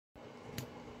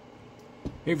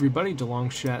Hey everybody,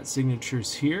 DeLongshot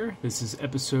Signatures here. This is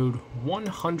episode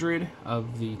 100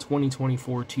 of the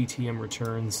 2024 TTM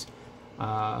returns.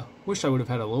 Wish I would have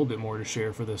had a little bit more to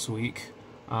share for this week,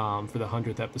 for the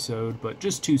 100th episode, but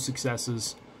just two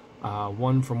successes.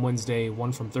 One from Wednesday,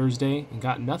 one from Thursday, and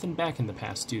got nothing back in the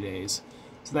past 2 days.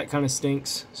 So that kind of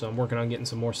stinks, so I'm working on getting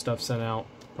some more stuff sent out.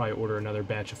 Probably order another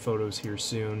batch of photos here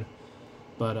soon.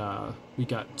 But we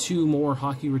got two more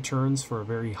hockey returns for a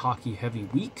very hockey-heavy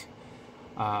week.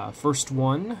 First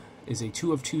one is a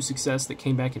 2 of 2 success that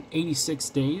came back in 86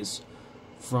 days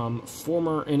from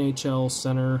former NHL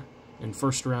center and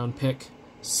first round pick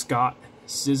Scott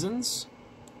Sissons.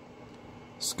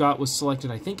 Scott was selected,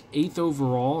 I think, 8th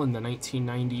overall in the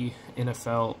 1990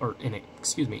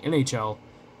 NHL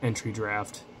entry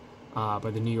draft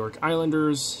by the New York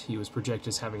Islanders. He was projected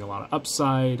as having a lot of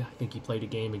upside. I think he played a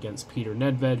game against Peter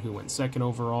Nedved, who went 2nd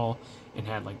overall and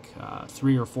had like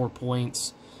 3 or 4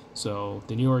 points. So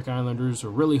the New York Islanders were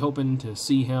really hoping to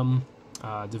see him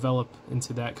develop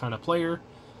into that kind of player.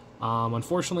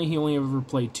 Unfortunately, he only ever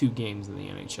played 2 games in the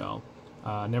NHL.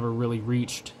 Never really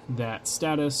reached that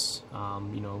status,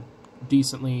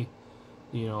 decently,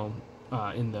 in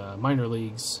the minor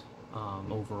leagues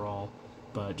overall,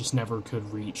 but just never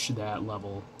could reach that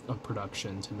level of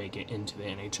production to make it into the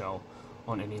NHL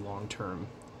on any long-term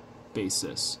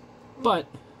basis. But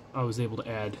I was able to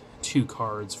add 2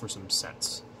 cards for some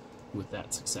sets with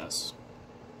that success.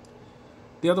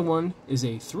 The other one is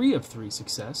a 3 of 3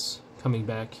 success, coming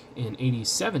back in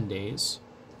 87 days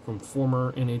from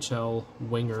former NHL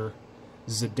winger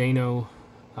Zdeno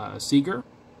Seeger.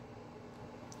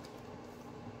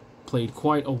 Played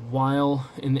quite a while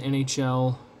in the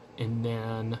NHL, and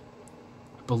then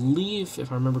I believe,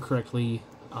 if I remember correctly,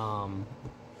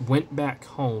 went back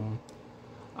home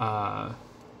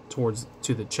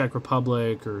to the Czech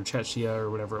Republic or Czechia or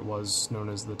whatever it was known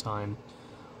as at the time.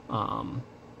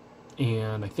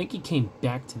 And I think he came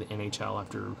back to the NHL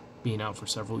after being out for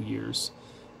several years.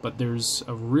 But there's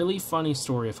a really funny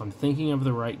story, if I'm thinking of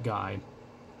the right guy,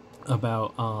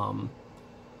 about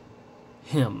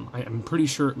him. I'm pretty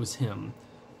sure it was him.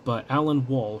 But Alan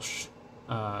Walsh,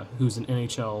 who's an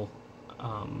NHL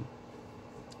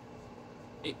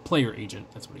player agent,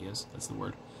 that's what he is, that's the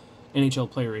word.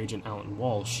 NHL player agent Alan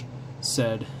Walsh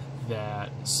said that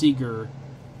Seeger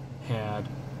had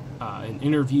an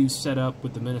interview set up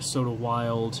with the Minnesota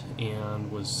Wild and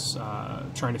was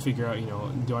trying to figure out,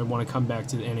 do I want to come back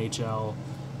to the NHL?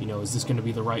 Is this going to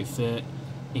be the right fit?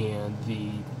 And the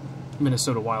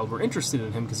Minnesota Wild were interested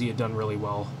in him because he had done really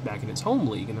well back in his home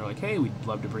league. And they're like, hey, we'd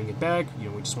love to bring it back. We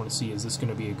just want to see, is this going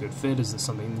to be a good fit? Is this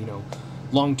something,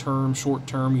 long-term,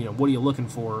 short-term? What are you looking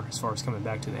for as far as coming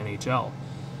back to the NHL?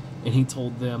 And he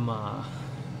told them,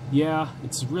 yeah,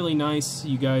 it's really nice.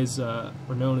 You guys are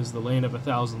known as the land of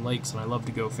 1,000 lakes, and I love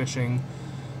to go fishing.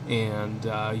 And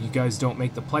you guys don't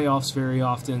make the playoffs very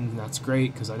often. And that's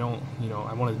great because I don't,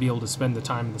 I want to be able to spend the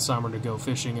time in the summer to go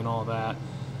fishing and all that.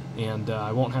 And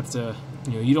I won't have to,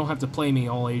 you don't have to play me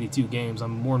all 82 games.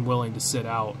 I'm more than willing to sit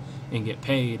out and get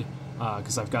paid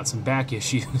because I've got some back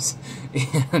issues.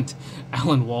 And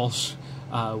Alan Walsh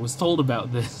was told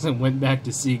about this and went back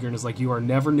to Seeger and is like, you are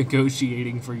never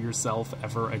negotiating for yourself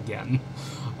ever again.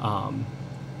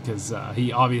 Because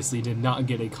he obviously did not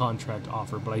get a contract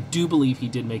offer, but I do believe he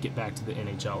did make it back to the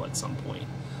NHL at some point.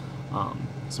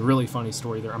 It's a really funny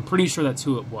story there. I'm pretty sure that's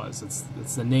who it was.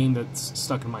 It's the name that's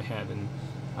stuck in my head, and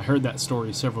I heard that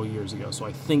story several years ago, so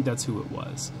I think that's who it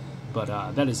was.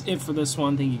 But that is it for this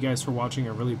one. Thank you guys for watching.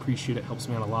 I really appreciate it. It helps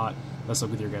me out a lot. Best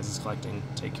luck with your guys' collecting.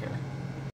 Take care.